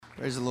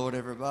Praise the Lord,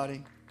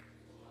 everybody.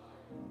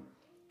 I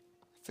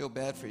feel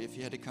bad for you if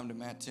you had to come to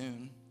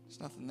Mattoon.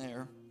 There's nothing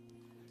there.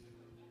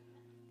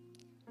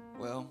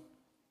 Well,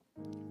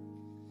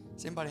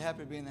 is anybody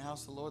happy to be in the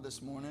house of the Lord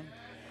this morning?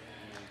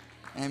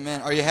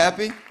 Amen. Are you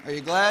happy? Are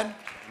you glad?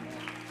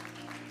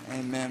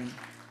 Amen.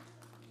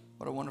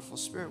 What a wonderful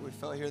spirit we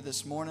felt here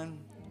this morning.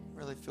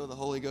 Really feel the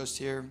Holy Ghost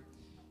here.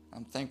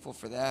 I'm thankful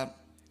for that.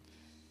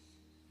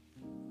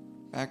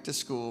 Back to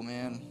school,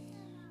 man.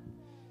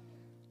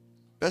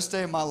 Best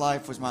day of my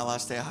life was my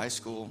last day of high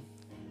school.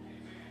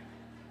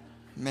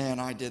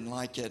 Man, I didn't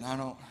like it.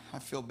 I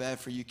feel bad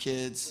for you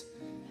kids.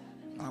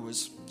 I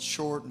was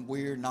short and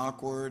weird and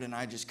awkward, and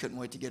I just couldn't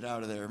wait to get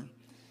out of there.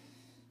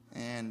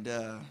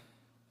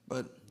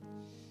 But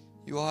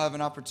you all have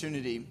an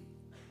opportunity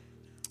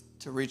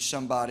to reach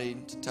somebody,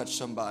 to touch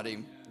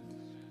somebody,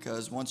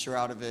 because once you're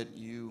out of it,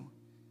 you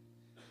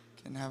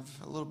can have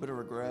a little bit of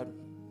regret,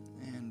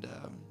 and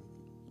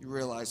you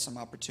realize some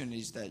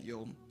opportunities that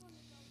you'll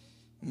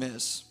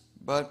miss.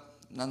 But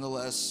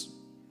nonetheless,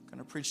 I'm going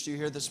to preach to you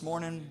here this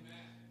morning,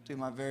 do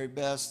my very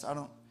best. I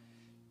don't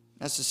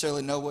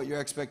necessarily know what your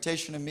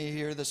expectation of me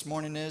here this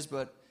morning is,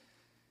 but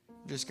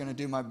I'm just going to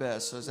do my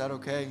best. So is that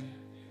okay?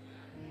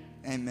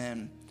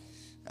 Amen.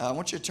 I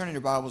want you to turn in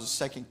your Bibles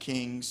to 2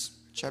 Kings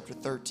chapter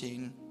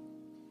 13,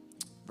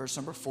 verse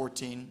number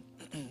 14.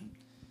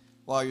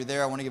 While you're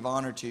there, I want to give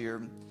honor to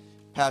your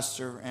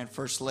pastor and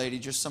first lady,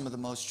 just some of the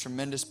most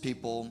tremendous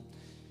people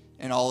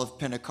in all of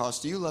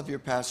Pentecost. Do you love your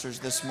pastors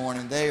this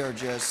morning? They are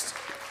just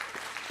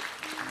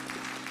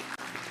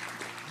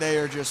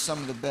some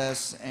of the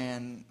best.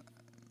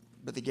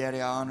 But the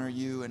Gaddy, I honor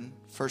you and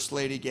First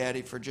Lady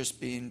Gaddy for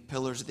just being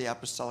pillars of the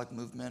apostolic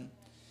movement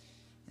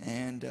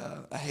and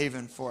a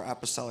haven for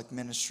apostolic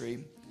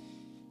ministry.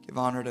 Give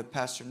honor to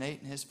Pastor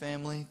Nate and his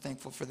family.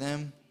 Thankful for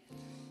them.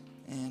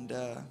 And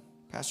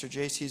Pastor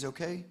Jace, he's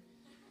okay.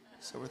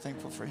 So we're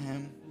thankful for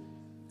him.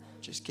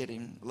 Just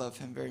kidding. Love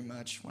him very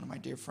much. One of my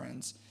dear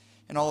friends.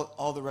 And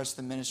all the rest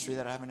of the ministry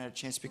that I haven't had a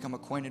chance to become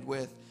acquainted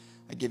with,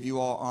 I give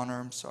you all honor.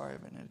 I'm sorry I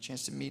haven't had a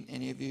chance to meet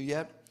any of you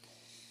yet.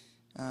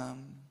 I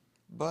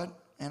want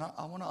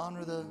to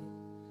honor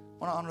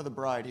the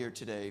bride here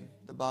today,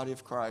 the body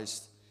of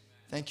Christ.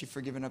 Thank you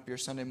for giving up your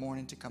Sunday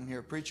morning to come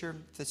here, preacher.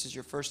 If this is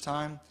your first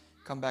time,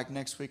 come back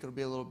next week. It'll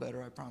be a little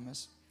better, I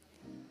promise.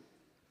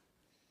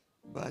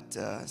 But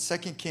 2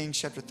 Kings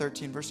chapter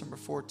 13, verse number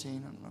 14.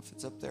 I don't know if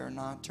it's up there or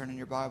not. Turn in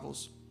your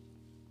Bibles.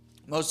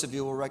 Most of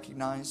you will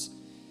recognize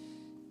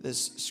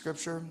this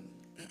scripture.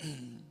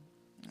 And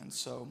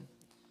so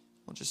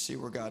we'll just see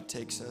where God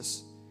takes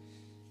us.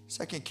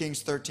 2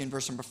 Kings 13,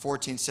 verse number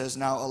 14 says,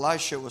 Now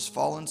Elisha was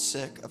fallen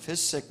sick of his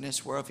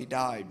sickness whereof he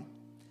died.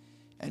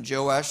 And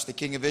Joash, the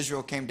king of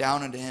Israel, came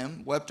down unto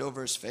him, wept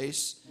over his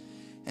face,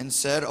 and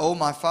said, O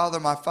my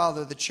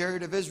father, the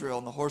chariot of Israel,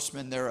 and the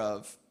horsemen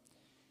thereof.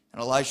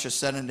 And Elisha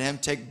said unto him,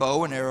 Take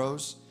bow and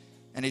arrows.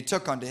 And he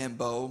took unto him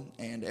bow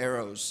and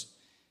arrows.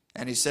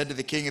 And he said to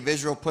the king of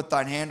Israel, Put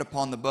thine hand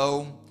upon the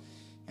bow.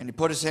 And he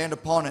put his hand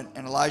upon it,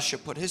 and Elisha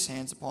put his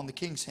hands upon the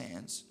king's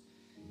hands.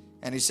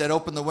 And he said,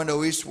 Open the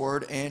window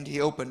eastward, and he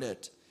opened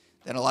it.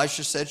 Then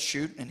Elisha said,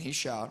 Shoot, and he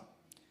shot.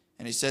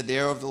 And he said, The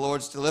arrow of the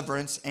Lord's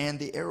deliverance, and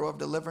the arrow of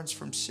deliverance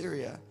from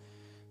Syria.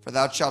 For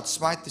thou shalt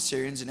smite the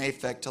Syrians in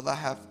Aphek till thou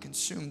have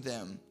consumed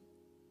them.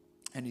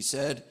 And he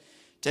said,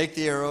 Take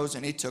the arrows,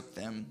 and he took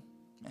them.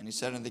 And he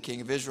said unto the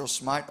king of Israel,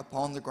 Smite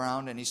upon the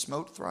ground, and he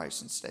smote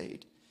thrice and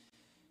stayed.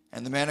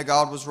 And the man of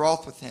God was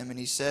wroth with him, and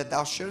he said,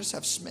 Thou shouldest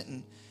have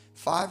smitten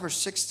 5 or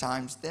 6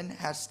 times, then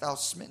hast thou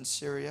smitten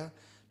Syria,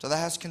 till thou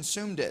hast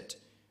consumed it.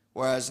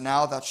 Whereas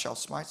now thou shalt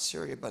smite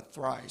Syria but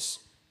thrice.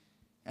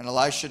 And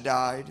Elisha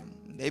died,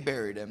 and they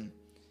buried him.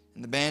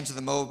 And the bands of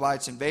the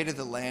Moabites invaded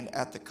the land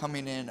at the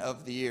coming in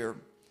of the year.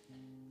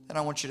 Then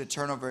I want you to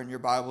turn over in your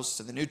Bibles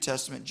to the New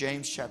Testament,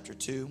 James chapter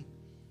 2,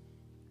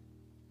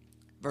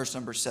 verse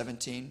number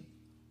 17.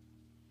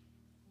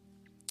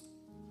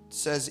 It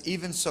says,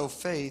 Even so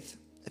faith,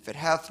 if it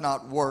hath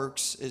not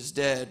works, is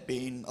dead,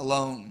 being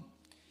alone.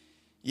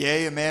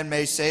 Yea, a man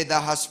may say, Thou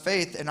hast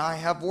faith, and I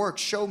have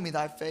works. Show me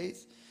thy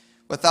faith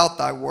without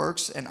thy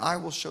works, and I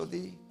will show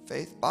thee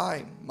faith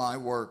by my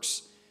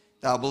works.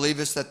 Thou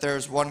believest that there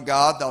is one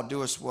God, thou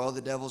doest well. The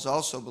devils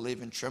also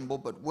believe and tremble.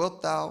 But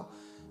wilt thou,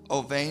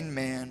 O vain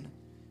man,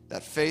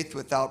 that faith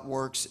without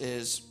works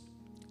is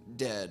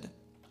dead?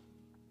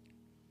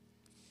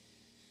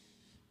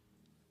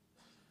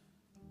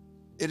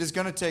 It is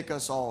going to take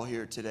us all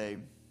here today.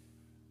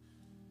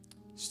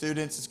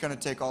 Students, it's going to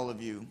take all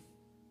of you.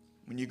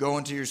 When you go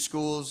into your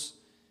schools,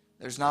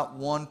 there's not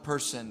one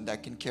person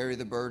that can carry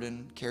the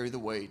burden, carry the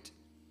weight.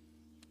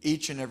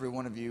 Each and every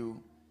one of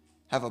you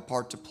have a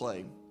part to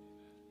play.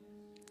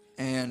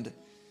 And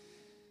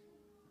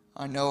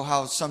I know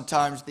how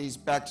sometimes these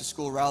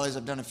back-to-school rallies,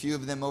 I've done a few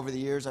of them over the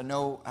years. I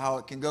know how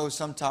it can go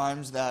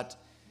sometimes that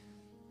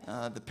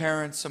the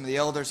parents, some of the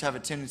elders have a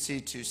tendency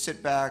to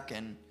sit back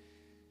and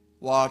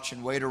watch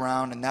and wait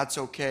around, and that's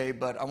okay.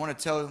 But I want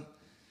to tell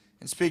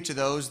and speak to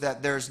those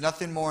that there's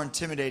nothing more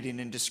intimidating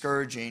and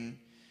discouraging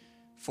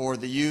for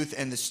the youth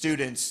and the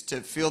students to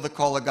feel the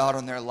call of God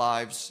on their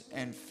lives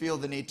and feel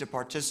the need to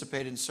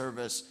participate in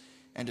service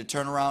and to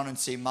turn around and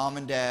see mom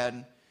and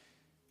dad,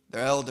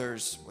 their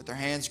elders, with their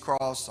hands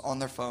crossed on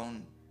their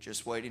phone,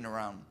 just waiting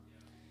around.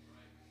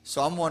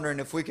 So I'm wondering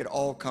if we could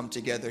all come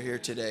together here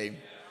today.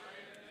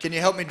 Can you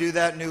help me do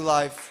that, New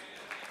Life?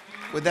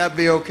 Would that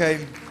be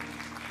okay?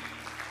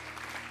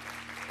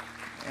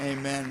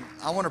 Amen.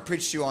 I want to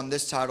preach to you on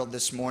this title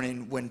this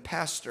morning, When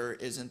Pastor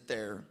Isn't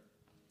There.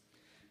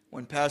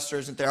 When Pastor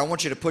Isn't There. I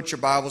want you to put your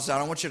Bibles down.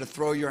 I want you to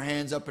throw your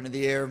hands up into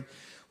the air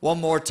one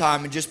more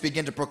time and just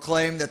begin to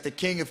proclaim that the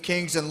King of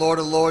Kings and Lord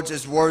of Lords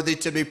is worthy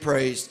to be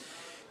praised.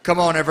 Come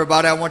on,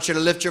 everybody. I want you to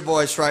lift your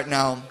voice right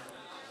now.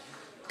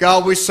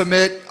 God, we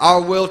submit our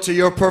will to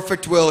your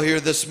perfect will here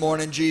this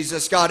morning,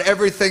 Jesus. God,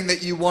 everything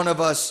that you want of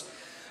us,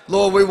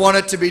 Lord, we want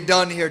it to be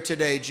done here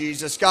today,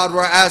 Jesus. God,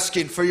 we're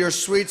asking for your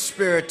sweet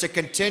Spirit to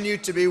continue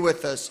to be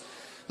with us.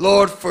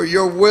 Lord, for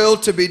your will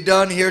to be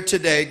done here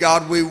today.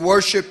 God, we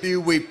worship you.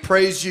 We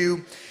praise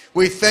you.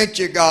 We thank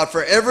you, God,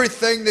 for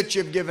everything that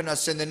you've given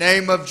us in the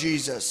name of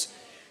Jesus.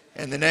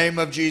 In the name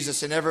of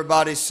Jesus. And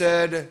everybody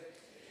said,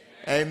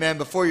 amen.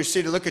 Before you're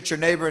seated, look at your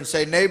neighbor and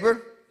say,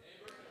 neighbor,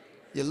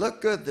 you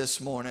look good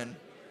this morning.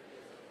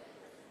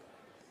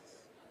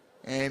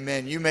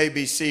 Amen. You may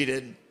be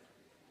seated.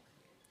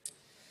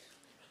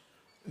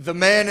 The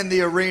Man in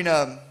the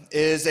Arena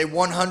is a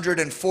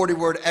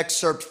 140-word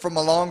excerpt from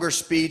a longer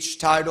speech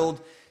titled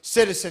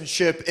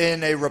Citizenship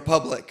in a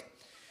Republic.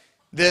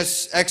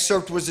 This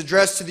excerpt was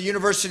addressed to the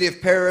University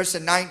of Paris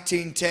in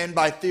 1910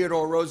 by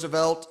Theodore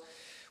Roosevelt,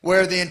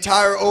 where the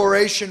entire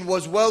oration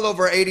was well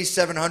over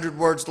 8,700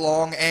 words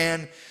long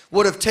and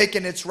would have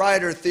taken its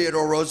writer,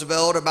 Theodore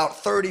Roosevelt,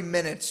 about 30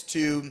 minutes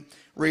to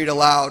read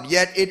aloud.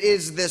 Yet it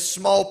is this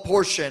small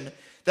portion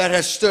that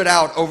has stood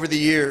out over the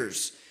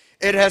years.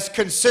 It has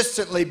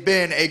consistently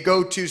been a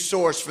go-to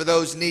source for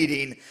those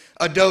needing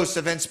a dose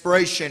of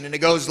inspiration, and it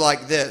goes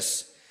like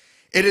this.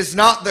 It is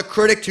not the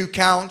critic who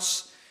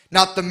counts,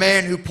 not the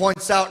man who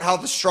points out how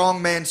the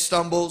strong man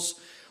stumbles,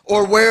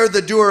 or where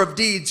the doer of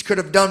deeds could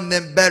have done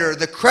them better.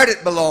 The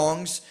credit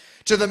belongs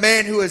to the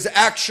man who is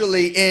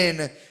actually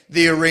in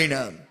the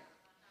arena,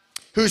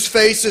 whose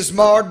face is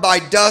marred by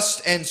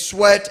dust and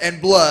sweat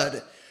and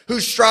blood, who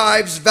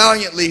strives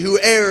valiantly, who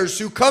errs,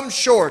 who comes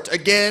short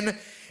again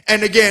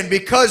and again,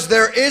 because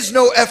there is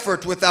no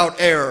effort without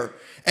error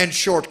and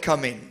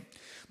shortcoming.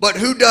 But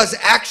who does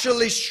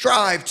actually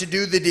strive to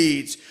do the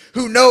deeds,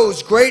 who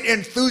knows great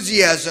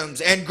enthusiasms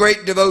and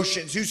great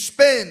devotions, who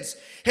spends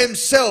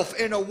himself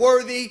in a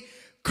worthy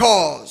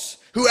cause,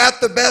 who at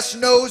the best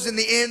knows in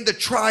the end the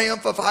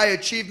triumph of high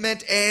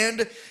achievement,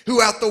 and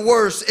who at the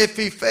worst, if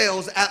he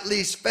fails, at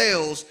least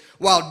fails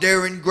while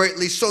daring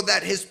greatly, so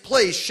that his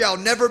place shall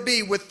never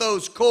be with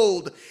those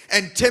cold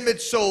and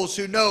timid souls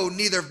who know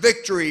neither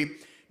victory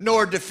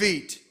nor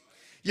defeat.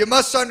 You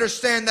must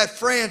understand that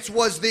France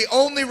was the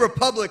only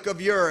republic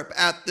of Europe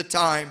at the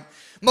time.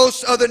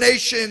 Most other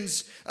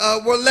nations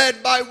were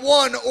led by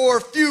one or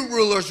few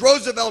rulers.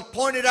 Roosevelt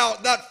pointed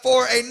out that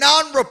for a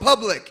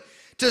non-republic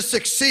to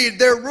succeed,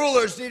 their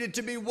rulers needed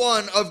to be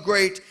one of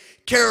great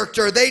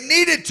character. They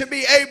needed to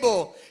be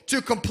able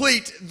to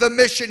complete the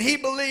mission. He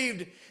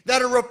believed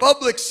that a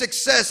republic's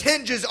success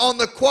hinges on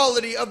the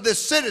quality of the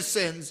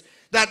citizens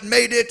that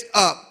made it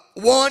up.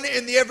 One,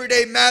 in the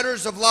everyday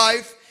matters of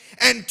life,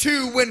 and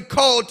two, when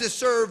called to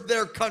serve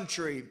their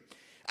country.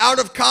 Out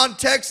of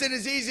context, it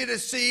is easy to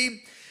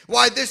see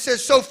why this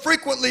has so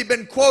frequently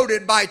been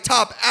quoted by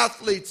top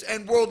athletes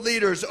and world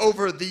leaders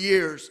over the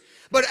years.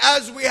 But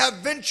as we have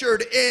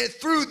ventured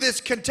through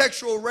this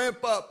contextual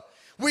ramp up,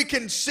 we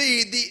can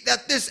see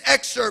that this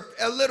excerpt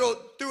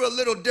through a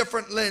little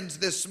different lens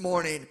this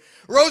morning.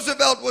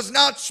 Roosevelt was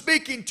not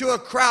speaking to a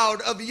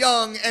crowd of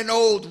young and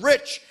old,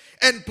 rich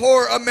and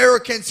poor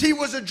Americans. He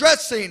was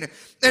addressing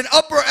an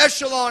upper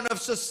echelon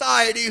of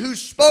society who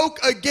spoke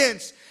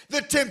against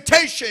the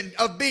temptation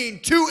of being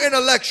too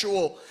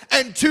intellectual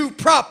and too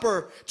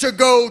proper to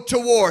go to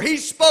war. He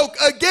spoke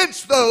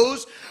against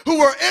those who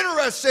were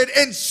interested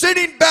in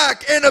sitting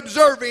back and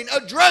observing,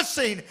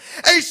 addressing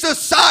a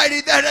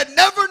society that had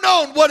never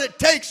known what it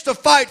takes to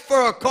fight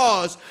for a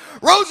cause.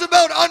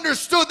 Roosevelt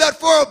understood that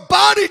for a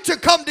body to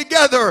come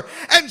together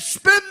and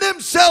spend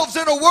themselves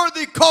in a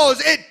worthy cause,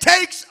 it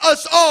takes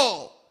us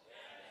all.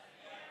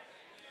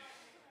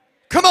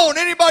 Come on,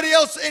 anybody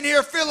else in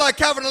here feel like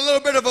having a little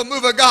bit of a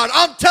move of God?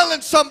 I'm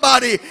telling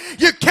somebody,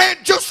 you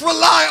can't just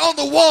rely on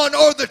the one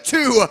or the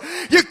two.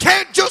 You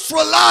can't just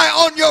rely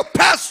on your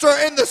pastor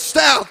and the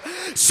staff.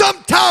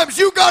 Sometimes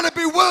you got to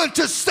be willing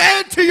to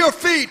stand to your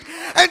feet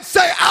and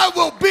say, I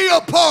will be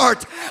a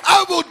part.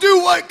 I will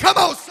do what, come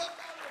on.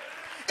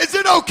 Is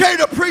it okay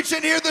to preach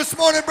in here this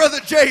morning, Brother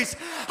Jace?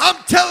 I'm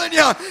telling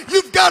you,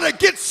 you've got to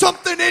get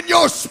something in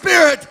your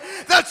spirit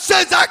that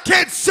says, I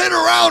can't sit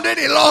around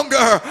any longer.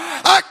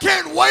 I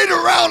can't wait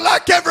around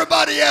like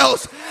everybody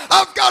else.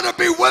 I've got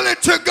to be willing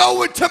to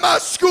go into my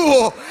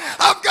school.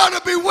 I've got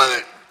to be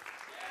willing.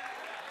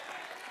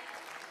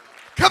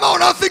 Come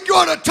on, I think you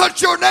ought to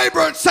touch your neighbor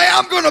and say,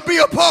 I'm going to be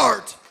a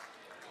part.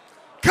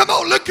 Come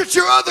on, look at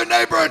your other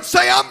neighbor and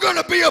say, I'm going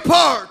to be a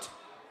part.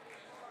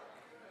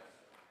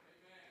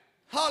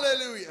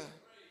 Hallelujah.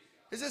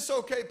 Is this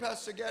okay,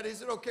 Pastor Gaddy?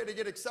 Is it okay to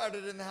get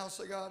excited in the house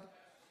of God?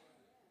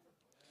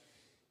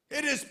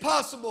 It is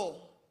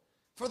possible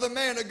for the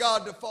man of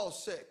God to fall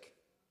sick.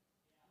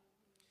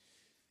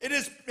 It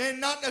is,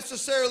 and not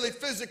necessarily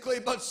physically,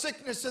 but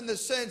sickness in the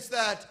sense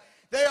that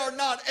they are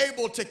not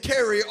able to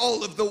carry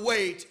all of the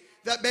weight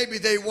that maybe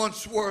they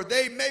once were.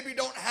 They maybe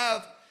don't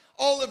have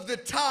all of the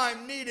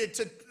time needed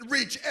to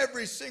reach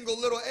every single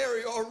little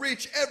area or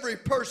reach every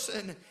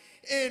person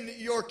in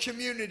your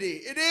community.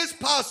 It is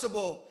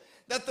possible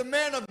that the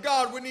man of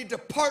God would need to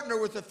partner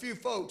with a few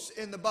folks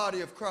in the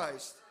body of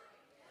Christ.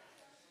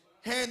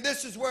 And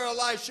this is where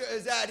Elisha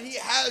is at. He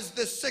has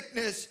the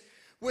sickness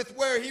with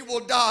where he will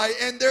die,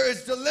 and there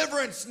is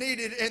deliverance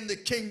needed in the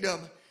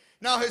kingdom.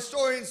 Now,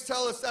 historians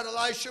tell us that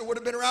Elisha would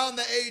have been around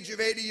the age of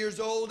 80 years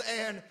old,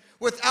 and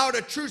without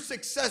a true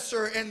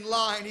successor in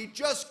line, he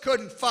just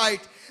couldn't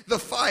fight the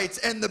fights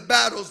and the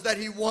battles that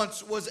he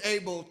once was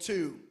able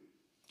to.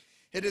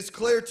 It is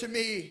clear to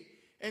me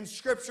in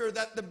Scripture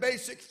that the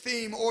basic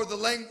theme or the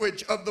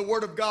language of the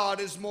Word of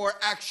God is more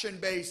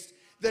action-based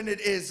than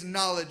it is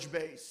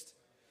knowledge-based.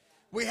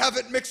 We have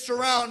it mixed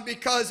around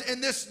because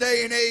in this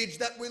day and age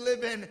that we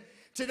live in,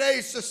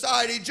 today's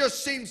society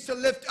just seems to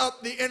lift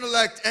up the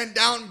intellect and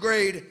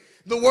downgrade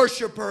the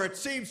worshiper. It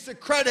seems to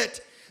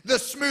credit the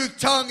smooth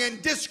tongue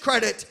and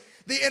discredit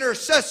the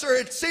intercessor.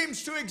 It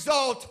seems to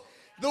exalt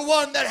the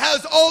one that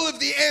has all of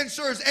the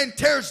answers and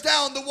tears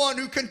down the one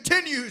who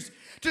continues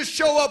to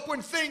show up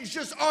when things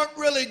just aren't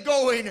really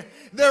going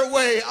their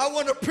way. I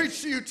want to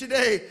preach to you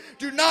today.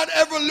 Do not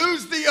ever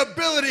lose the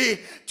ability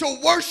to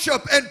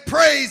worship and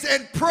praise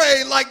and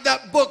pray like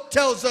that book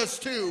tells us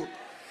to.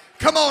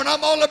 Come on,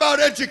 I'm all about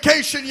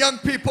education, young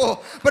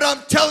people, but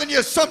I'm telling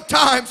you,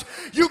 sometimes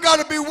you got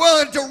to be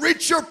willing to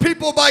reach your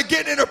people by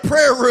getting in a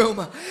prayer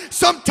room.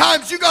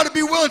 Sometimes you got to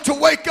be willing to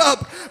wake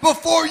up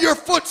before your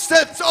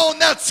footsteps on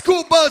that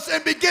school bus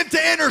and begin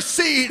to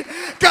intercede.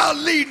 God,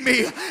 lead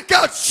me.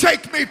 God,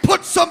 shake me.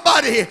 Put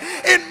somebody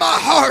in my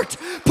heart.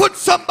 Put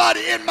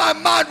somebody in my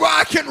mind where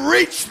I can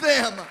reach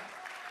them.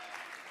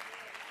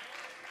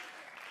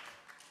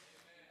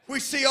 We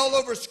see all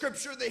over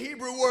Scripture the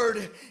Hebrew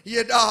word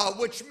yada,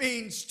 which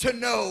means to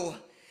know.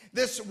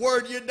 This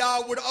word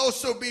yada would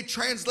also be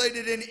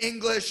translated in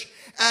English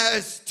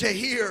as to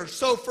hear.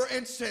 So for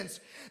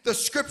instance, the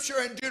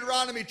Scripture in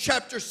Deuteronomy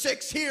chapter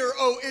 6, "Hear,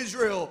 O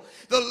Israel,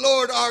 the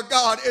Lord our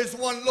God is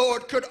one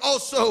Lord," could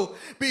also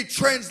be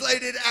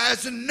translated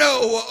as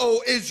 "Know,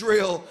 O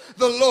Israel,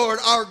 the Lord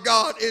our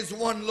God is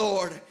one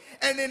Lord."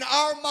 And in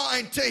our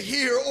mind, to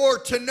hear or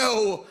to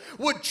know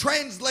would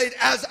translate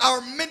as our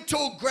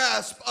mental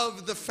grasp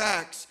of the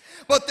facts.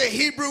 But the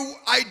Hebrew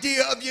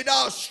idea of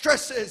yada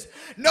stresses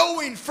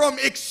knowing from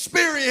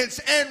experience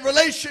and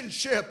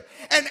relationship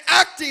and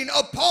acting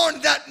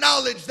upon that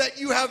knowledge that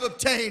you have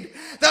obtained.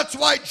 That's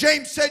why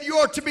James said you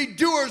are to be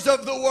doers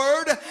of the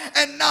word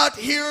and not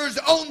hearers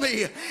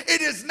only.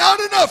 It is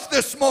not enough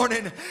this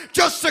morning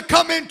just to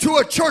come into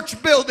a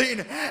church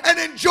building and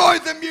enjoy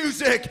the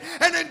music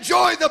and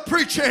enjoy the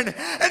preaching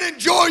and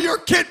enjoy your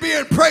kid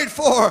being prayed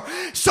for.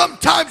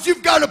 Sometimes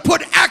you've got to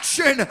put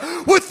action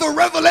with the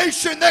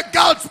revelation that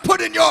God's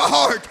put in your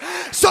heart.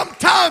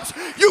 Sometimes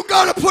you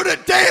got to put a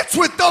dance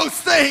with those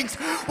things.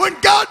 When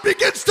God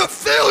begins to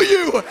fill you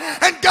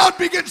and God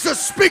begins to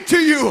speak to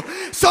you,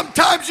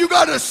 sometimes you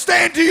got to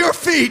stand to your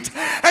feet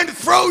and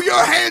throw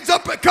your hands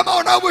up. Come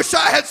on, I wish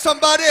I had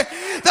somebody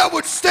that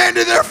would stand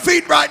to their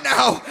feet right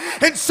now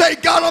and say,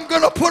 God, I'm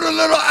going to put a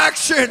little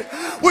action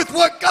with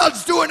what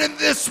God's doing in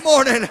this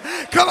morning.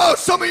 Come on,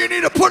 some of you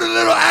need to put a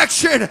little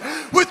action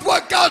with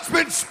what God's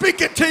been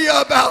speaking to you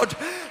about.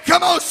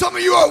 Come on, some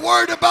of you are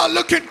worried about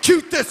looking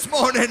cute this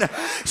morning.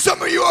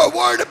 Some of you are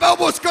worried about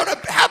what's going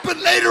to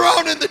happen later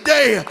on in the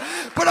day.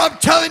 But I'm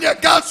telling you,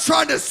 God's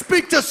trying to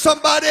speak to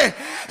somebody,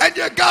 and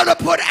you got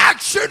to put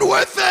action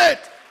with it.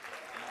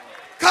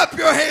 Clap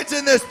your hands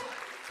in this.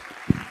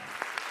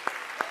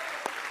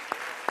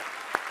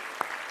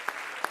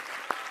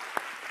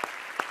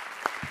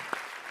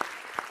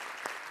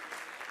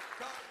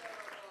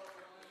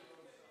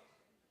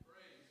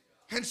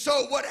 And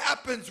so what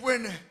happens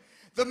when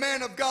the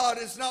man of God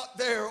is not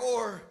there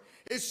or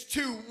is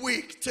too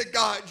weak to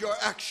guide your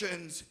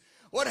actions?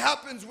 What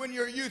happens when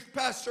your youth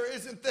pastor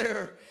isn't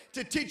there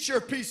to teach your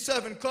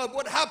P7 club?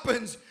 What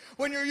happens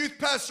when your youth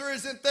pastor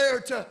isn't there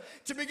to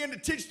begin to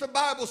teach the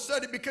Bible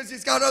study because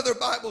he's got other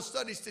Bible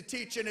studies to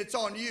teach and it's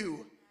on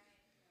you?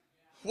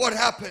 What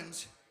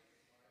happens?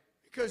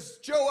 Because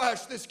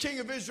Joash, this king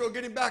of Israel,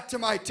 getting back to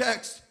my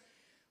text,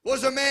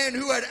 was a man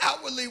who had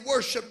outwardly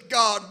worshiped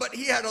God, but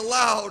he had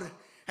allowed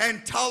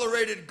and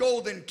tolerated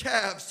golden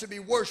calves to be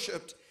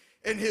worshiped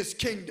in his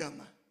kingdom.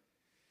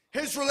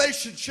 His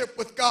relationship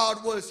with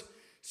God was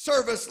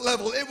service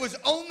level. It was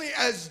only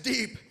as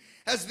deep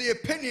as the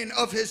opinion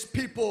of his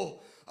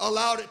people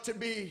allowed it to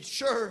be.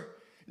 Sure,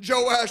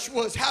 Joash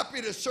was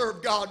happy to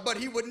serve God, but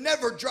he would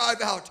never drive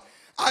out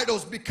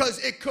idols because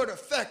it could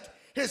affect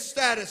his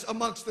status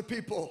amongst the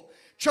people.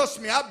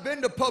 Trust me, I've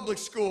been to public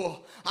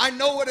school. I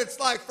know what it's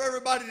like for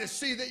everybody to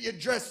see that you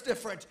dress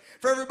different,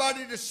 for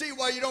everybody to see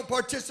why you don't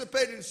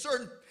participate in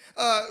certain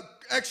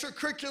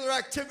extracurricular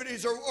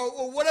activities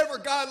or whatever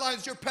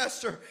guidelines your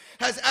pastor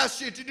has asked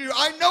you to do.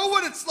 I know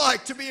what it's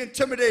like to be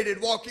intimidated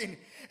walking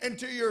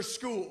into your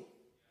school.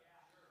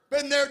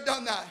 Been there,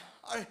 done that.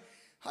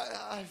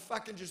 If I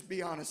can just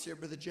be honest here,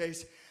 Brother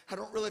Jace, I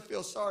don't really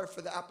feel sorry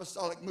for the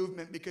apostolic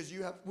movement because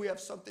we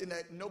have something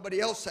that nobody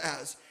else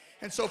has.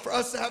 And so for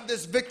us to have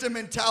this victim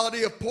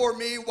mentality of poor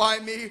me? Why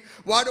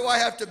do I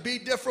have to be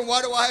different? Why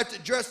do I have to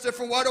dress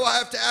different? Why do I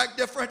have to act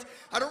different?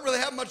 I don't really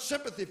have much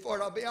sympathy for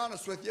it, I'll be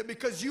honest with you,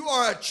 because you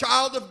are a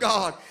child of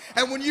God.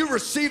 And when you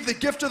receive the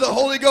gift of the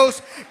Holy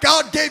Ghost,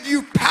 God gave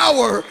you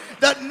power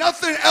that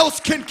nothing else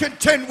can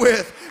contend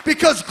with,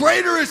 because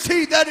greater is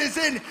He that is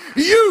in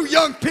you,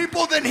 young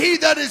people, than he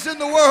that is in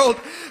the world.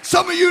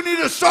 Some of you need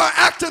to start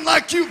acting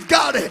like you've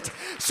got it.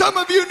 Some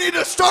of you need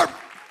to start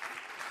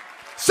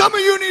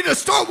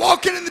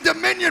walking in the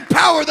dominion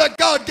power that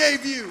God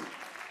gave you.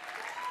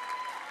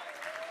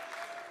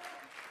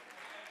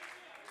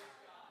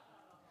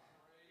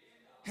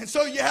 And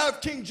so you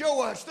have King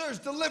Joash. There's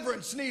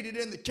deliverance needed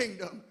in the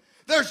kingdom.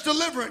 There's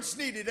deliverance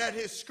needed at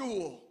his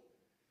school.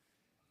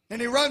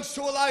 And he runs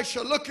to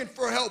Elisha looking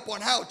for help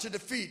on how to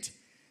defeat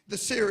the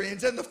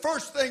Syrians. And the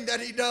first thing that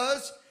he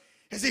does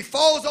is he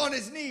falls on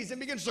his knees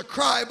and begins to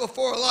cry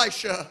before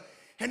Elisha.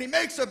 And he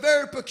makes a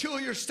very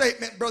peculiar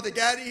statement, Brother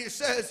Gaddy. He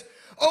says,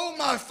 "Oh,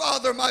 my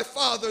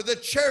father, the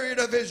chariot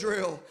of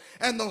Israel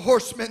and the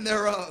horsemen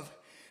thereof."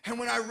 And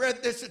when I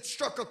read this, it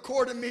struck a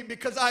chord in me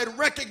because I had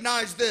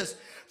recognized this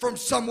from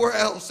somewhere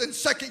else. In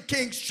 2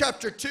 Kings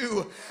chapter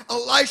 2,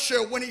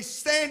 Elisha, when he's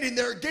standing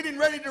there getting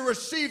ready to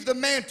receive the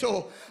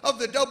mantle of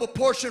the double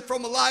portion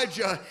from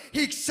Elijah,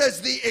 he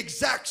says the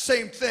exact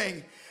same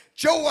thing.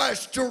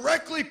 Joash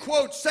directly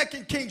quotes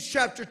 2 Kings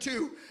chapter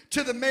 2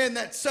 to the man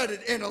that said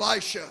it in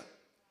Elisha.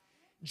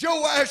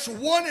 Joash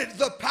wanted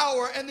the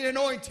power and the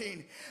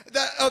anointing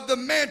of the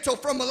mantle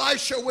from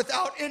Elisha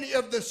without any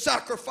of the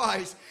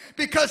sacrifice,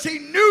 because he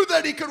knew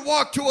that he could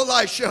walk to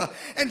Elisha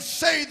and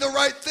say the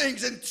right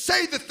things and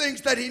say the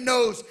things that he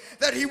knows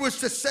that he was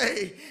to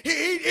say.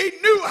 He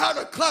knew how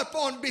to clap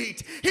on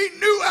beat. He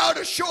knew how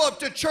to show up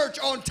to church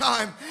on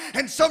time.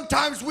 And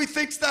sometimes we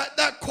think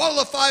that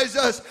qualifies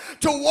us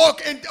to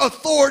walk in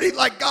authority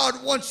like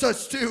God wants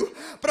us to.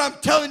 But I'm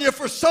telling you,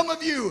 for some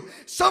of you,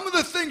 some of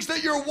the things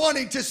that you're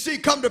wanting to see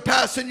come to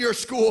pass in your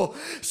school,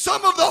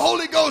 some of the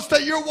Holy Ghost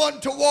that you're wanting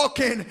to walk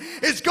in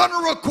is going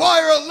to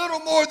require a little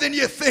more than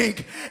you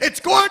think. It's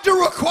going to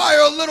require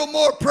a little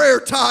more prayer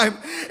time.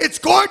 It's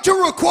going to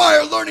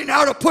require learning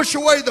how to push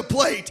away the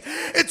plate.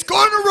 It's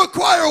going to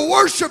require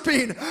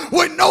worshiping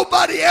when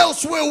nobody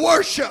else will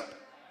worship.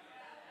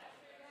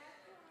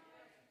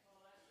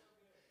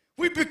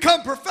 We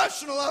become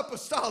professional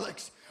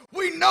apostolics.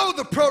 We know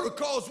the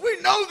protocols.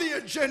 We know the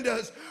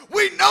agendas.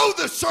 We know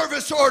the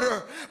service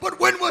order.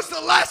 But when was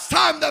the last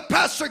time that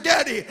Pastor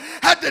Gaddy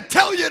had to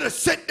tell you to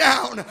sit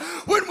down?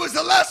 When was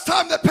the last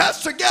time that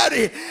Pastor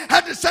Gaddy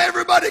had to say,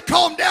 everybody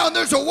calm down,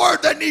 there's a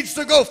word that needs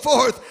to go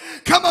forth?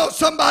 Come on,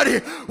 somebody.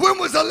 When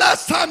was the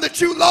last time that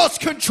you lost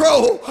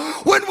control?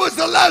 When was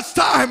the last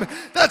time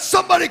that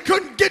somebody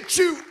couldn't get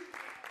you?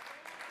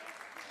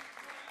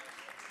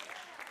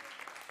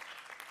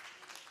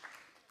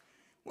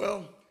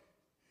 Well,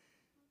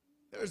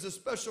 there's a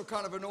special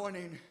kind of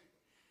anointing,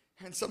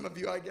 and some of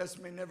you, I guess,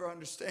 may never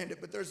understand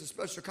it, but there's a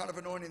special kind of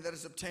anointing that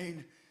is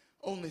obtained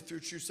only through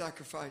true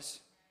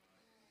sacrifice.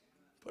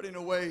 Putting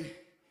away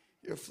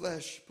your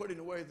flesh, putting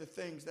away the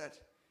things that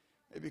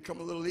may become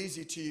a little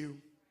easy to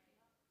you.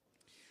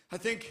 I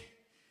think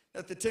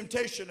that the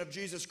temptation of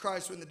Jesus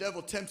Christ when the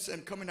devil tempts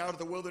him coming out of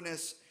the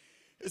wilderness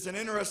is an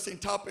interesting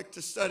topic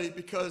to study,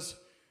 because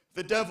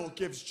the devil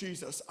gives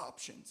Jesus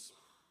options.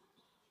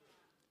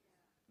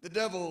 The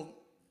devil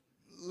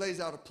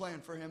lays out a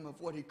plan for him of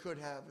what he could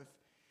have if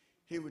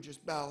he would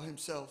just bow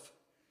himself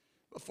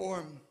before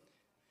him.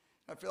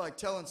 I feel like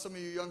telling some of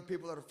you young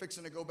people that are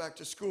fixing to go back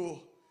to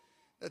school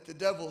that the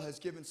devil has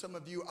given some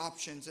of you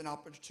options and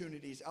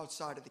opportunities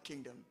outside of the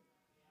kingdom.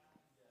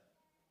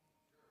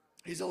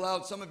 He's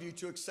allowed some of you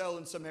to excel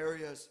in some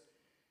areas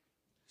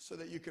so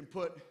that you can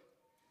put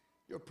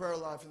your prayer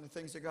life and the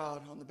things of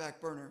God on the back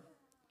burner.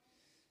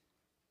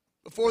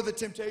 Before the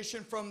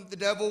temptation from the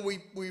devil, we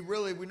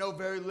know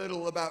very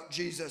little about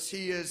Jesus.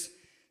 He is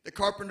the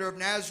carpenter of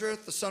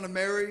Nazareth, the son of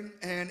Mary,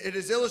 and it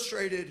is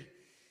illustrated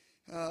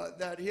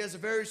that he has a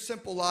very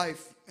simple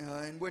life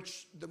in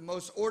which the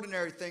most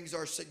ordinary things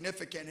are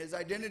significant. His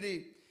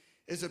identity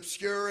is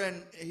obscure,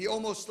 and he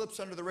almost slips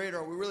under the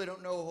radar. We really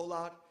don't know a whole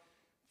lot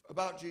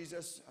about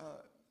Jesus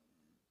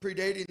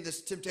predating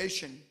this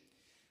temptation,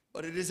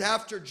 but it is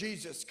after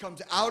Jesus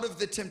comes out of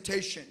the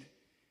temptation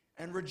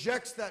and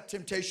rejects that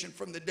temptation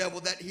from the devil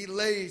that he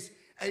lays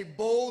a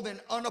bold and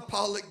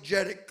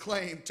unapologetic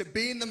claim to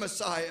being the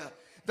Messiah,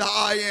 the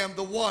I am,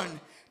 the one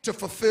to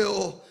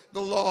fulfill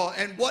the law.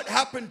 And what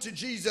happened to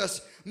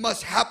Jesus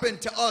must happen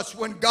to us.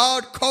 When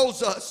God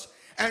calls us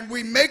and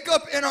we make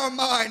up in our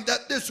mind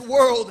that this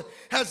world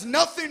has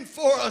nothing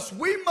for us,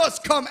 we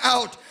must come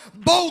out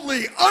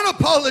boldly,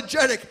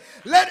 unapologetic.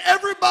 Let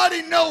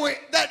everybody know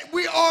that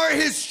we are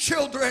his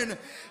children.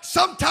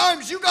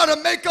 Sometimes you got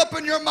to make up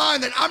in your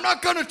mind that I'm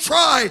not going to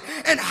try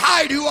and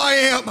hide who I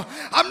am.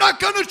 I'm not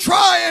going to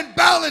try and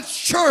balance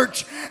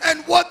church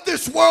and what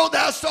this world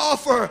has to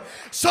offer.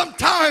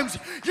 Sometimes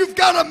you've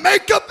got to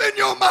make up in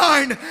your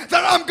mind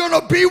that I'm going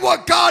to be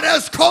what God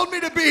has called me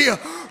to be,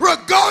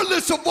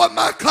 regardless of what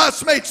my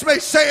classmates may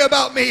say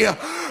about me,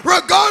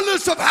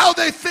 regardless of how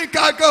they think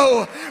I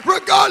go,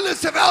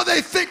 regardless of how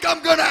they think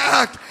I'm going to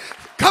act.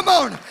 Come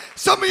on.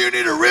 Some of you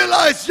need to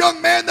realize,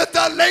 young man, that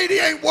that lady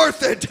ain't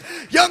worth it.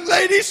 Young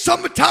ladies,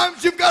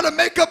 sometimes you've got to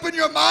make up in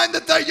your mind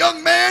that that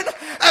young man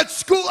at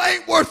school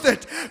ain't worth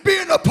it.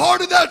 Being a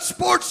part of that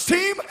sports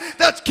team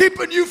that's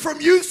keeping you from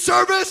youth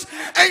service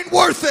ain't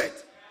worth it.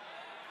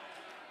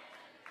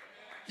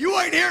 You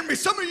ain't hearing me.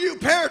 Some of you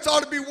parents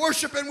ought to be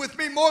worshiping with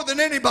me more than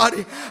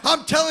anybody.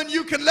 I'm telling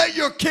you, can let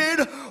your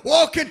kid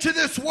walk into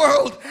this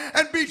world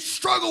and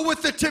struggle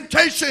with the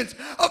temptations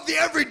of the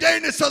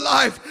everydayness of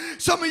life.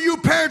 Some of you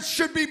parents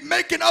should be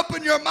making up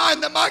in your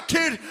mind that my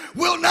kid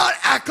will not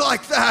act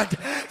like that.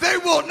 They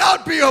will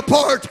not be a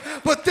part,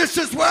 but this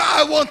is where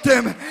I want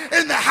them,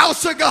 in the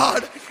house of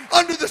God,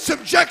 under the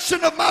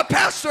subjection of my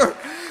pastor.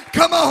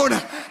 Come on,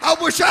 I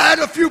wish I had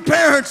a few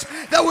parents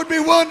that would be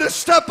willing to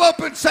step up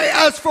and say,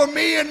 as for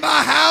me and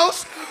my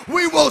house,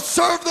 we will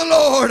serve the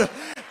Lord.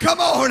 Come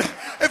on,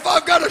 if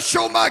I've got to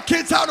show my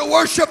kids how to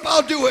worship,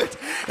 I'll do it.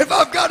 If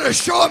I've got to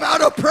show them how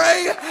to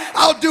pray,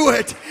 I'll do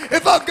it.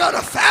 If I've got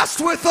to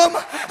fast with them,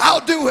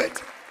 I'll do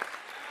it.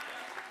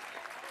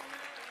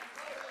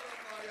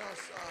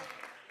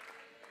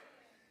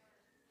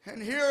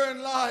 And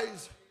herein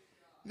lies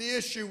the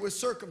issue with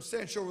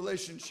circumstantial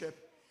relationship.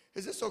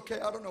 Is this okay?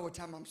 I don't know what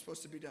time I'm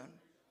supposed to be done.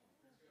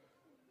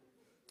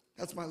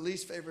 That's my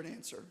least favorite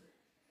answer.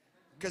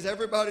 Because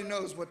everybody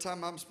knows what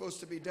time I'm supposed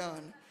to be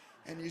done.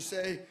 And you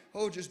say,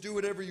 oh, just do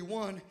whatever you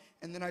want.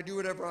 And then I do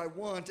whatever I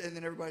want. And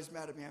then everybody's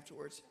mad at me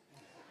afterwards.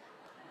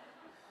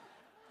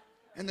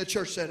 And the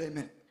church said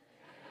amen.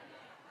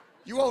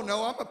 You all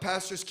know I'm a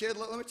pastor's kid.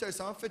 Let me tell you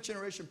something. I'm fifth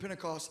generation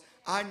Pentecost.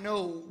 I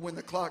know when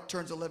the clock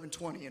turns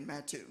 11:20 in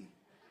Matthew.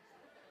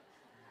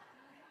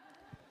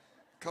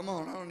 Come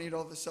on, I don't need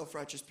all the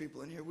self-righteous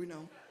people in here. We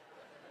know.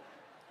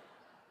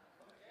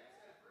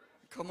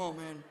 Come on,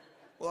 man.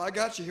 Well, I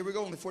got you. Here we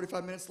go. Only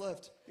 45 minutes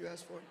left. You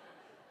asked for it.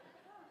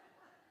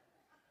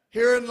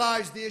 Herein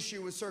lies the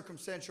issue with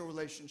circumstantial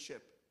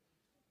relationship.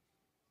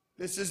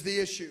 This is the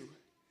issue.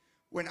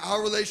 When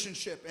our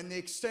relationship and the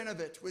extent of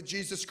it with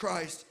Jesus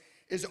Christ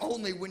is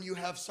only when you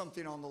have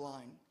something on the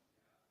line.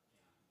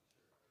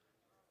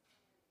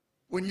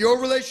 When your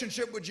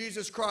relationship with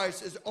Jesus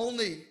Christ is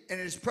only,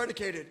 and it is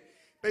predicated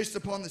based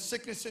upon the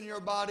sickness in your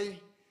body,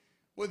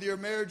 whether your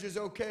marriage is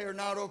okay or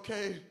not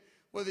okay,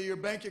 whether your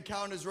bank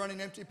account is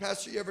running empty.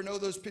 Pastor, you ever know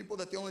those people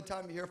that the only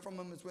time you hear from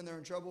them is when they're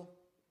in trouble?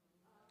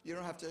 You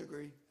don't have to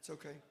agree. It's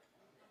okay.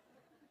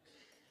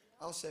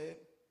 I'll say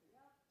it.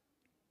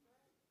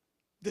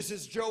 This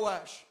is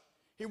Joash.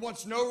 He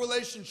wants no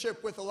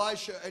relationship with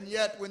Elisha, and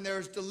yet when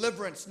there's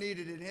deliverance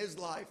needed in his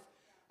life,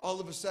 all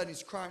of a sudden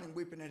he's crying and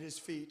weeping at his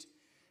feet.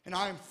 And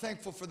I am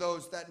thankful for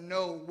those that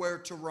know where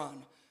to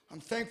run. I'm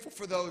thankful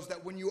for those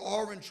that when you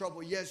are in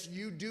trouble, yes,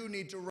 you do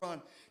need to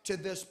run to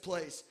this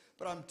place.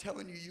 But I'm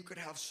telling you, you could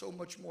have so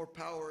much more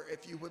power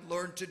if you would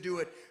learn to do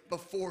it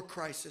before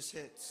crisis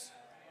hits.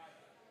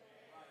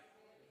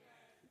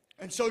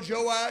 And so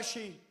Joash,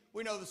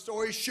 we know the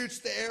story, he shoots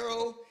the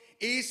arrow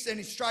east and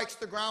he strikes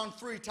the ground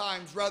 3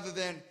 times rather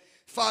than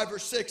 5 or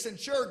 6. And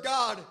sure,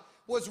 God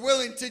was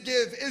willing to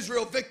give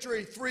Israel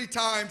victory 3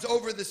 times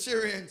over the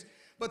Syrians.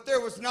 But there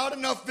was not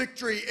enough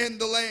victory in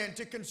the land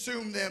to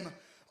consume them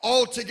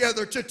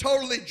altogether, to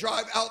totally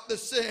drive out the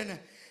sin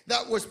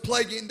that was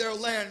plaguing their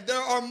land.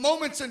 There are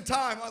moments in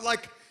time,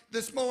 like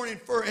this morning,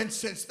 for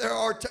instance, there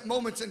are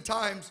moments and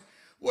times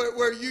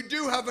where you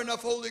do have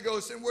enough Holy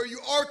Ghost and where you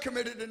are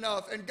committed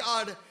enough, and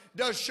God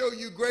does show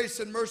you grace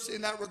and mercy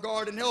in that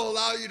regard, and he'll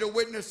allow you to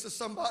witness to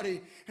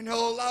somebody, and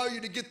he'll allow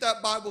you to get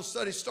that Bible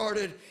study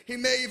started. He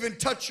may even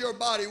touch your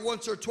body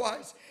once or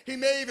twice. He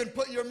may even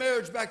put your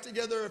marriage back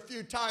together a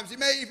few times. He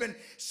may even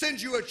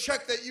send you a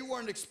check that you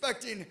weren't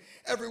expecting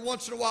every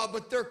once in a while.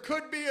 But there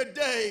could be a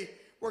day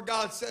where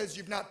God says,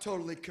 you've not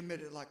totally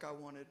committed like I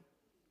wanted.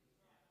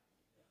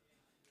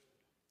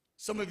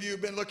 Some of you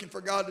have been looking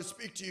for God to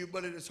speak to you,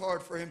 but it is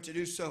hard for him to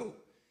do so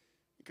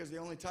because the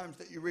only times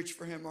that you reach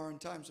for him are in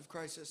times of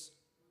crisis.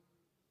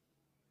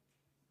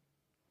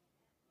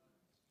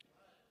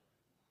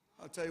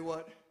 I'll tell you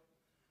what,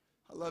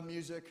 I love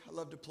music. I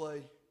love to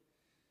play.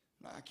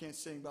 I can't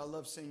sing, but I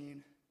love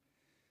singing.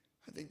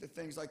 I think that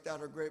things like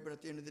that are great, but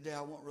at the end of the day,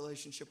 I want a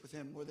relationship with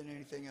him more than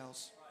anything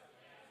else.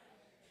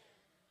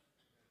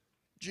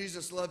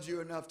 Jesus loves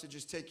you enough to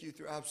just take you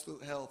through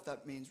absolute hell if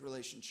that means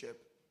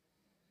relationship.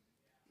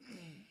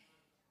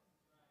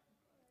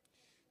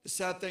 The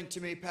sad thing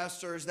to me,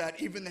 Pastor, is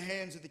that even the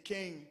hands of the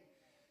king,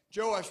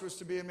 Joash was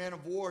to be a man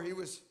of war. He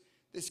was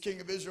This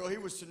king of Israel, he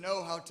was to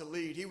know how to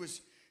lead.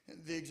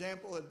 The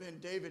example had been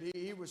David.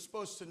 He was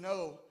supposed to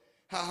know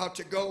how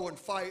to go and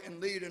fight and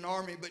lead an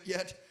army, but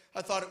yet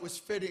I thought it was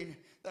fitting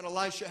that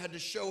Elisha had to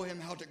show him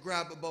how to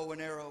grab a bow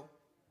and arrow.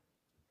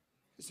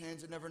 His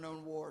hands had never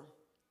known war,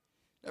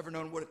 never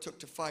known what it took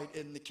to fight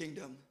in the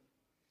kingdom.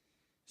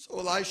 So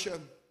Elisha,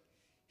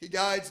 he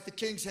guides the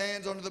king's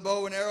hands onto the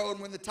bow and arrow, and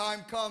when the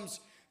time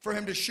comes for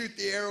him to shoot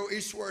the arrow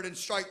eastward and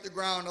strike the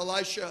ground,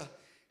 Elisha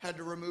had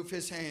to remove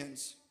his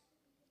hands.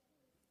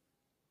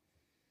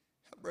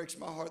 That breaks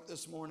my heart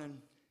this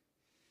morning,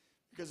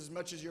 because as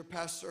much as your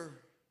pastor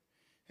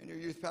and your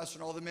youth pastor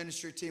and all the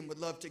ministry team would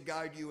love to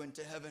guide you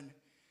into heaven,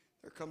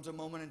 there comes a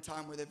moment in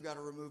time where they've got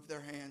to remove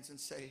their hands and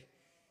say,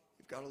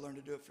 you've got to learn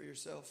to do it for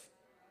yourself.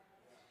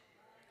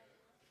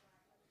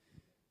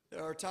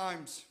 There are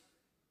times,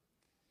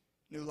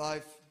 new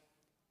life,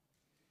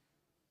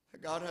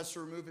 that God has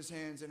to remove his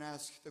hands and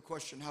ask the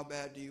question, how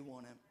bad do you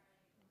want it?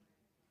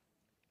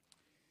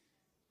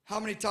 How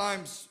many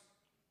times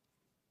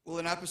will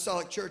an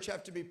apostolic church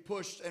have to be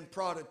pushed and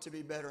prodded to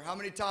be better? How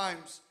many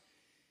times,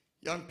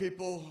 young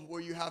people, will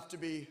you have to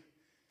be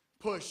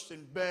pushed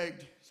and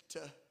begged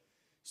to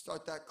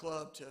start that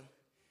club, to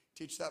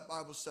teach that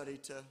Bible study,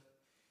 to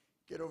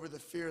get over the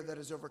fear that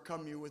has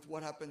overcome you with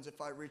what happens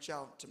if I reach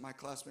out to my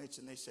classmates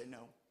and they say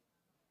no?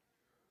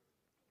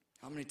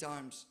 How many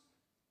times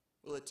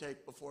will it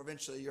take before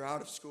eventually you're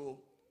out of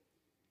school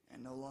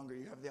and no longer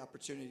you have the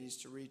opportunities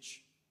to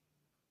reach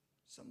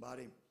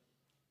somebody?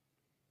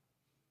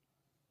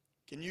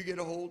 Can you get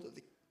a hold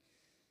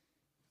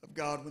of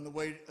God when the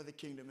weight of the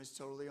kingdom is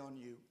totally on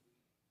you?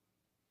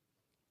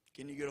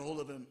 Can you get a hold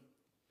of him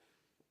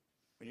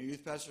when your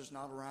youth pastor is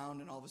not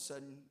around and all of a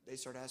sudden they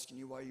start asking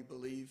you why you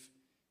believe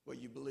what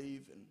you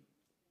believe? And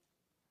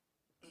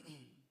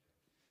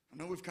I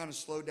know we've kind of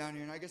slowed down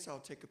here, and I guess I'll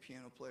take a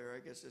piano player. I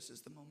guess this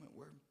is the moment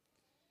where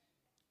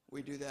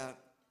we do that.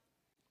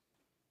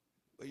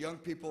 But young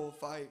people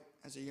fight.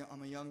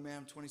 I'm a young man,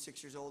 I'm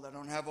 26 years old. I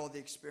don't have all the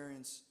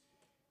experience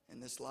in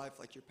this life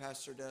like your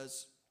pastor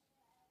does.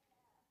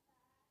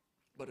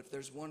 But if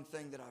there's one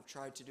thing that I've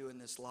tried to do in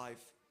this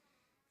life,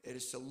 it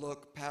is to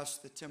look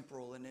past the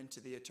temporal and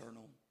into the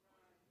eternal.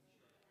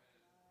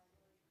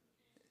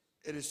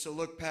 It is to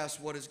look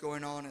past what is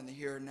going on in the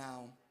here and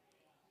now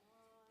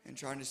and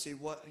trying to see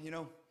what,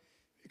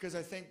 because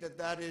I think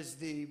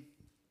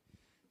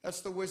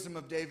that's the wisdom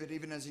of David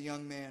even as a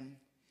young man,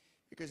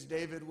 because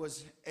David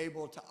was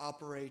able to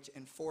operate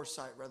in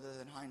foresight rather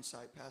than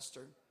hindsight,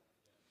 Pastor.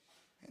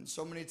 And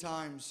so many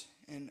times,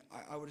 and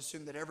I would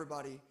assume that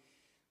everybody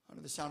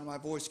under the sound of my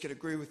voice could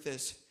agree with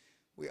this,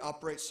 we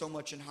operate so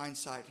much in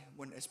hindsight,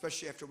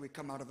 especially after we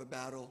come out of a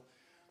battle,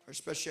 or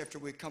especially after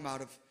we come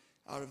out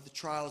of the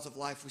trials of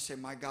life. We say,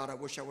 my God, I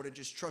wish I would have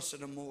just trusted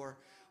him more.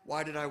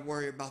 Why did I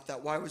worry about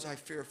that? Why was I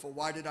fearful?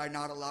 Why did I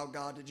not allow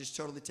God to just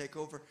totally take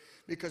over?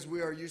 Because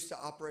we are used to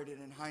operating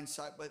in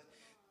hindsight. But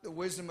the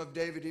wisdom of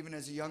David, even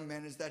as a young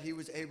man, is that he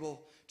was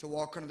able to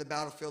walk onto the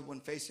battlefield when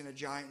facing a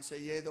giant and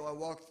say, yea, though I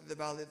walk through the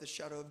valley of the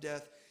shadow of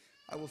death,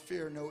 I will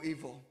fear no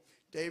evil.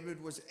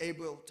 David was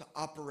able to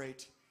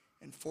operate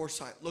in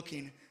foresight,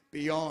 looking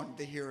beyond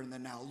the here and the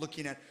now,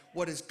 looking at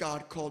what has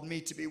God called me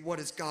to be, what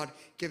has God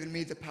given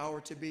me the power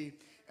to be.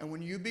 And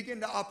when you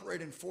begin to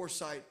operate in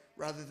foresight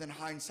rather than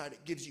hindsight,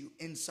 it gives you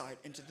insight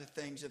into the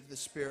things of the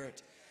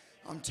Spirit.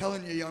 I'm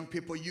telling you, young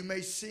people, you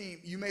may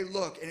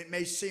look, and it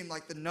may seem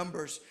like the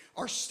numbers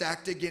are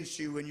stacked against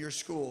you in your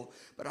school,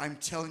 but I'm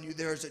telling you,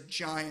 there's a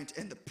giant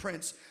in the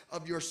prince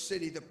of your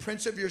city, the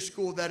prince of your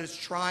school, that is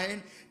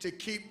trying to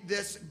keep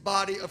this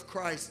body of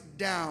Christ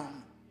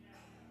down.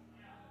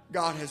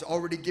 God has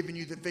already given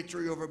you the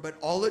victory over, but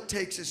all it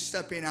takes is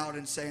stepping out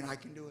and saying, I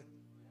can do it.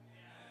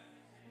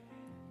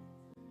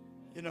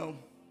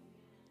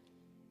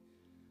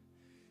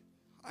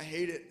 I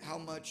hate it how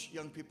much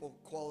young people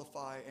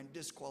qualify and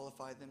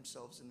disqualify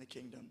themselves in the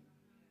kingdom.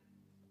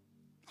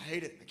 I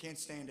hate it. I can't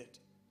stand it.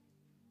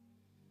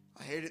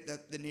 I hate it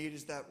that the need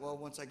is that, well,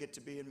 once I get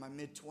to be in my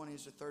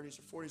mid-20s or 30s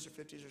or 40s or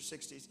 50s or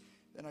 60s,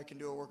 then I can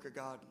do a work of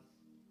God.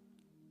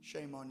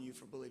 Shame on you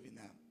for believing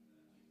that.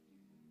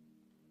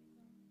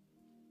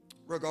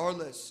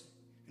 Regardless,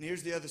 and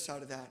here's the other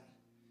side of that.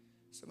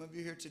 Some of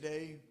you here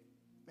today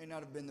may not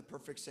have been the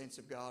perfect saints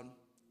of God.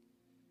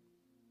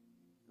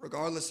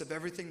 Regardless of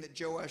everything that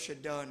Joash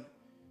had done,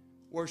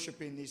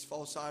 worshiping these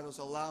false idols,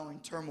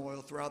 allowing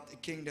turmoil throughout the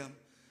kingdom,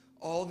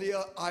 all the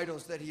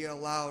idols that he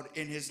allowed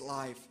in his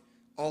life,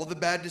 all the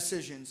bad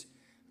decisions,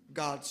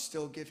 God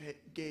still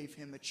gave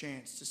him a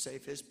chance to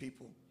save his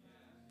people.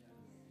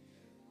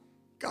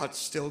 God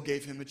still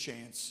gave him a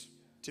chance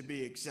to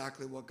be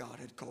exactly what God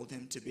had called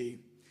him to be.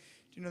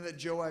 Do you know that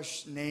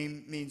Joash's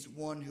name means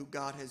one who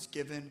God has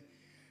given?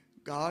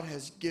 God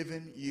has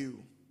given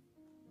you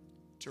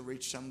to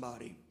reach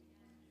somebody.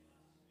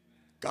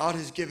 God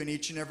has given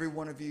each and every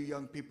one of you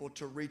young people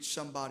to reach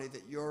somebody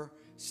that your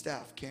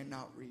staff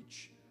cannot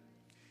reach.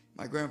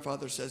 My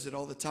grandfather says it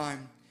all the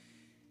time.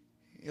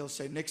 He'll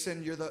say,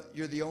 Nixon,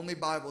 you're the only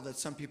Bible that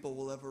some people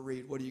will ever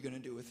read. What are you going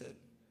to do with it?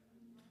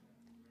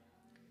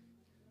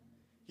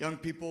 Young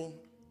people,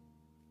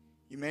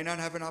 you may not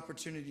have an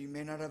opportunity, you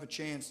may not have a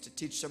chance to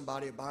teach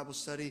somebody a Bible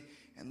study.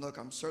 And look,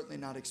 I'm certainly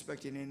not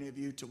expecting any of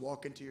you to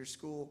walk into your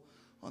school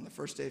on the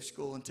first day of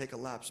school and take a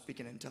lap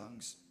speaking in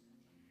tongues.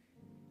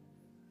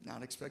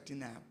 Not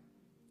expecting that.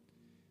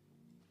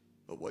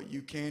 But what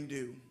you can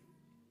do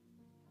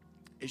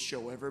is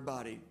show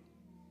everybody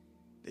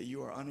that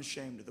you are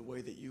unashamed of the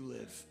way that you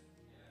live.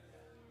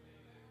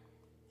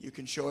 You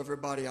can show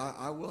everybody,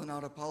 I will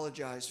not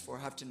apologize for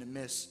having to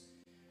miss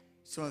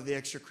some of the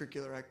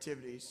extracurricular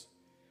activities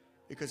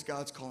because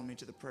God's calling me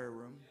to the prayer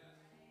room.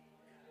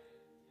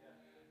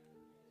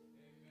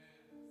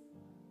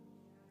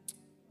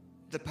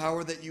 The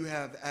power that you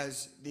have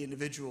as the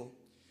individual,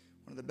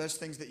 one of the best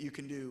things that you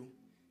can do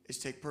is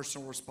take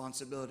personal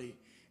responsibility.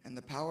 And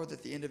the power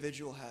that the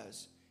individual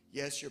has,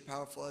 yes, you're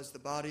powerful as the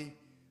body,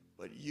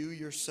 but you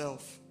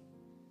yourself,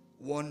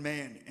 one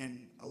man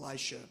in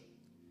Elisha,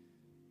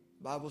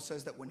 the Bible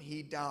says that when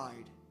he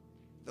died,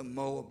 the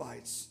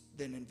Moabites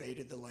then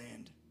invaded the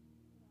land.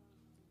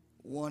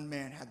 One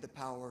man had the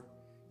power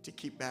to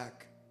keep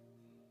back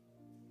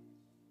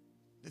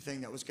the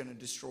thing that was going to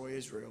destroy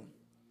Israel.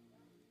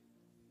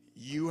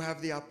 You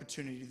have the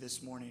opportunity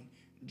this morning.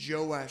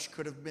 Joash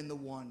could have been the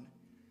one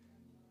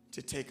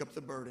to take up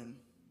the burden,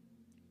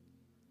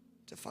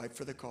 to fight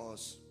for the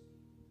cause,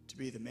 to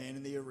be the man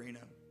in the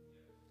arena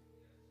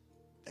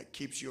that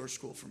keeps your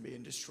school from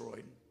being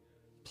destroyed,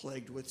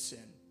 plagued with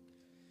sin.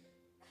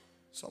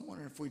 So I'm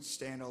wondering if we'd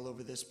stand all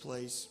over this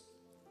place.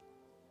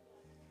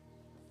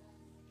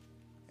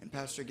 And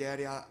Pastor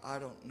Gaddy, I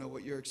don't know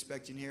what you're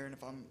expecting here, and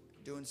if I'm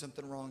doing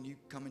something wrong, you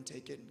come and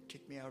take it and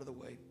kick me out of the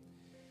way.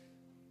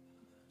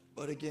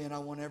 But again, I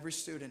want every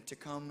student to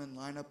come and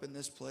line up in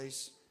this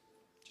place.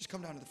 Just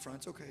come down to the front.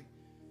 It's okay.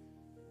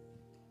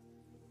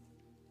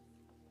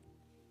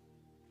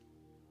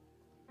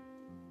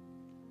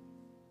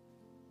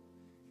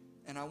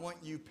 And I want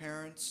you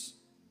parents,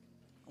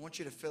 I want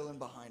you to fill in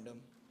behind them.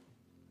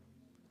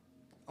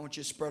 I want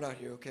you to spread out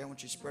here, okay? I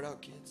want you to spread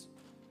out, kids.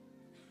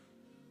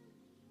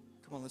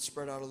 Come on, let's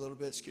spread out a little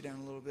bit, scoot down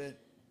a little bit.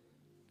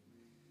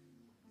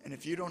 And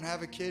if you don't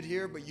have a kid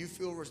here, but you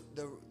feel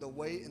the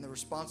weight and the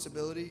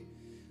responsibility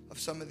of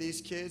some of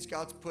these kids,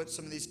 God's put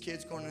some of these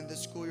kids going into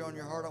this school year on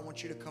your heart, I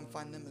want you to come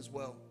find them as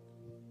well.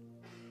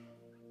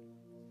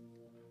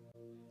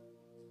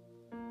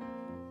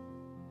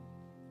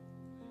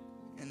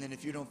 And then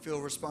if you don't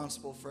feel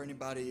responsible for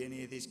anybody,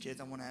 any of these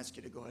kids, I want to ask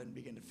you to go ahead and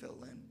begin to fill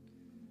in.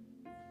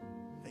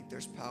 I think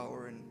there's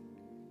power in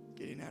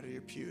getting out of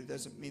your pew. It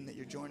doesn't mean that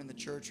you're joining the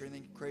church or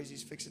anything crazy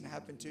is fixing to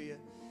happen to you.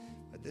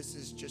 But this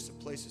is just a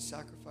place of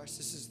sacrifice.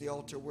 This is the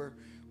altar where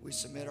we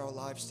submit our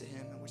lives to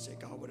Him and we say,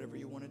 God, whatever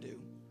you want to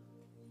do.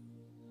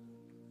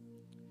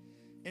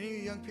 Any of you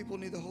young people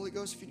need the Holy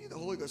Ghost? If you need the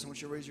Holy Ghost, I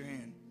want you to raise your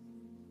hand.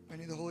 I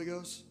need the Holy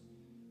Ghost.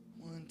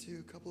 1,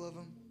 2, a couple of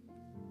them.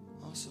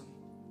 Awesome.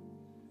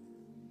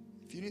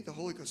 If you need the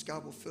Holy Ghost,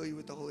 God will fill you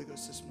with the Holy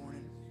Ghost this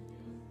morning.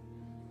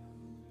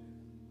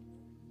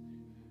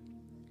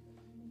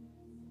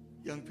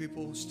 Young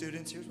people,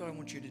 students, here's what I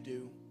want you to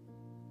do.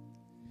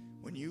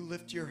 When you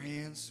lift your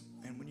hands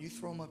and when you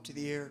throw them up to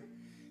the air,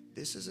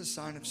 this is a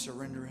sign of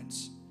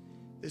surrenderance.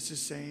 This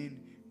is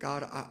saying,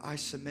 God, I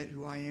submit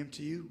who I am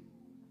to you.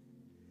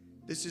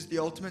 This is the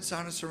ultimate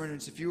sign of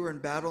surrenderance. If you were in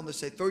battle and they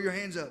say, throw your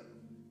hands up.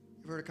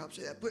 You've heard a cop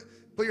say that.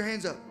 Put your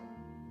hands up.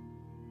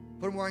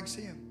 Put them where I can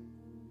see them.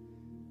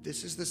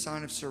 This is the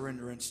sign of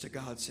surrenderance to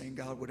God, saying,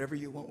 God, whatever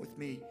you want with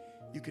me,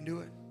 you can do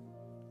it.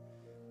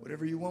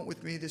 Whatever you want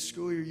with me this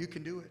school year, you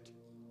can do it.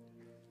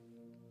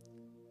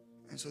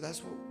 And so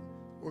that's what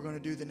we're going to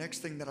do. The next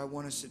thing that I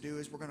want us to do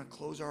is we're going to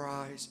close our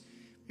eyes,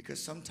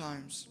 because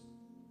sometimes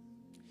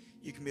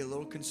you can be a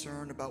little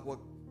concerned about what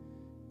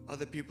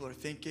other people are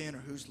thinking or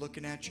who's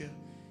looking at you.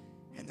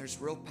 And there's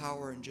real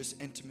power in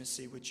just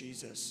intimacy with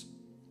Jesus.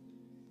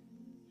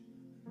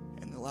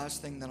 And the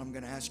last thing that I'm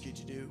going to ask you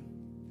to do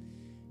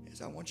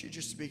is I want you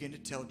just to begin to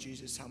tell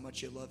Jesus how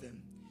much you love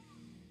Him.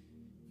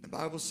 The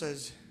Bible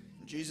says,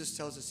 Jesus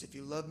tells us, if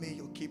you love me,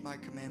 you'll keep my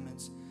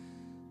commandments.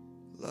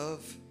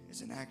 Love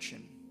is an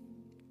action.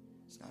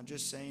 It's not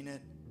just saying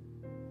it,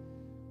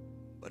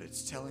 but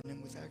it's telling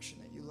Him with action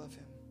that you love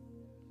Him.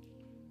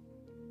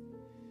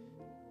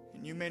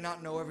 And you may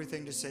not know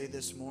everything to say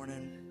this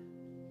morning,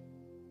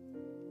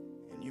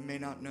 and you may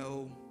not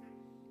know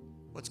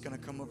what's going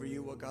to come over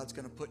you, what God's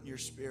going to put in your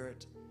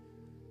spirit.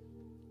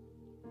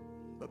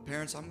 But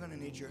parents, I'm going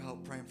to need your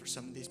help praying for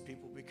some of these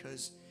people,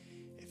 because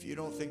if you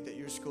don't think that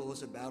your school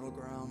is a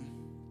battleground,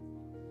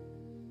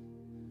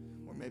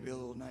 we're maybe a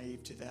little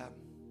naive to that.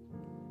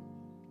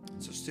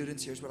 So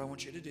students, here's what I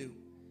want you to do.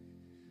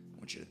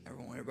 I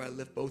want everybody to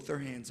lift both their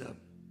hands up.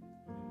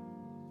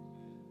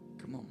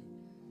 Come on.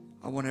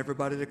 I want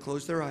everybody to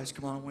close their eyes.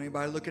 Come on. I don't want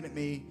anybody looking at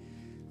me.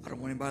 I don't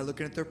want anybody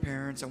looking at their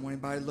parents. I don't want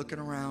anybody looking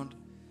around.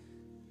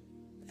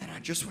 And I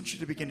just want you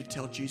to begin to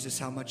tell Jesus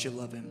how much you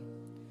love Him.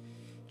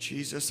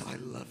 Jesus, I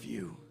love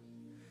you.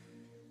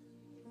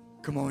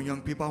 Come on,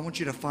 young people. I want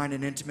you to find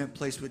an intimate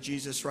place with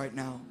Jesus right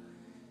now.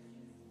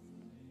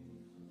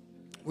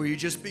 where you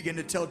just begin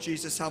to tell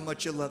Jesus how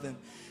much you love him.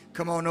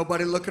 Come on,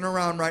 nobody looking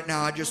around right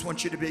now. I just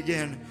want you to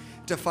begin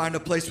to find a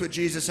place with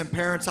Jesus. And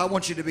parents, I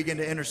want you to begin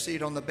to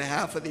intercede on the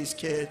behalf of these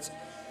kids.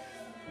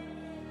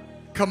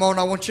 Come on,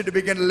 I want you to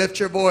begin to lift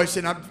your voice.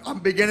 And I'm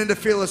beginning to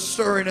feel a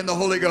stirring in the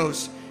Holy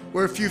Ghost,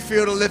 where if you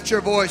feel to lift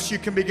your voice, you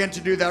can begin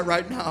to do that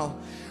right now.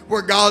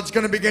 Where God's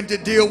going to begin to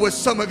deal with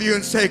some of you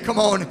and say, come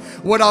on,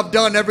 what I've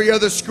done every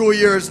other school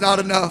year is not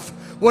enough.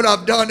 What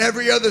I've done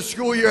every other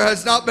school year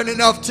has not been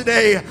enough.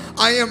 Today,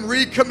 I am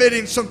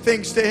recommitting some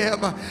things to him.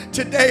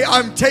 Today,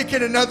 I'm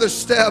taking another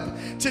step.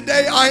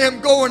 Today, I am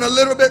going a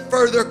little bit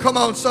further. Come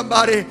on,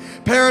 somebody.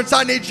 Parents,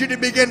 I need you to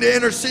begin to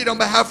intercede on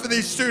behalf of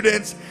these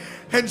students.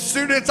 And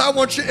students, I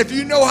want you, if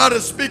you know how to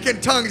speak in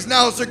tongues,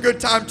 now is a good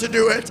time to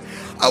do it.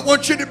 I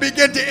want you to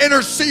begin to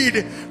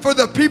intercede for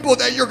the people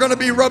that you're going to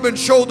be rubbing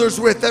shoulders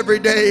with every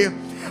day.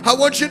 I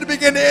want you to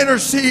begin to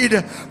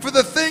intercede for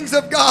the things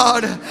of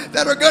God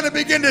that are going to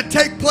begin to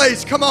take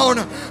place. Come on,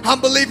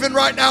 I'm believing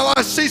right now.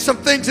 I see some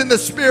things in the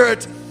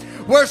spirit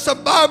where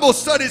some Bible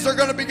studies are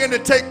going to begin to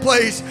take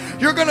place.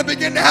 You're going to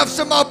begin to have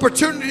some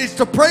opportunities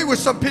to pray with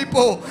some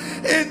people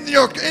in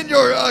your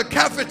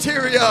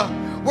cafeteria,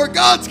 where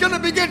God's going to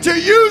begin to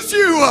use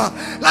you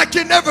like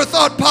you never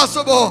thought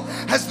possible.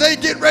 As they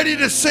get ready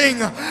to sing,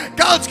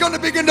 God's going to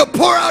begin to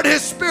pour out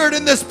his spirit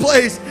in this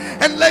place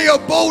and lay a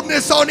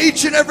boldness on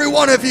each and every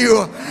one of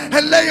you,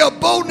 and lay a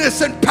boldness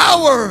and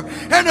power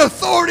and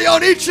authority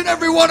on each and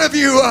every one of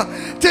you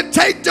to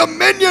take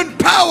dominion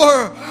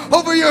power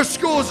over your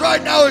schools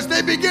right now as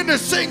they begin to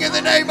sing in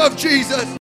the name of Jesus.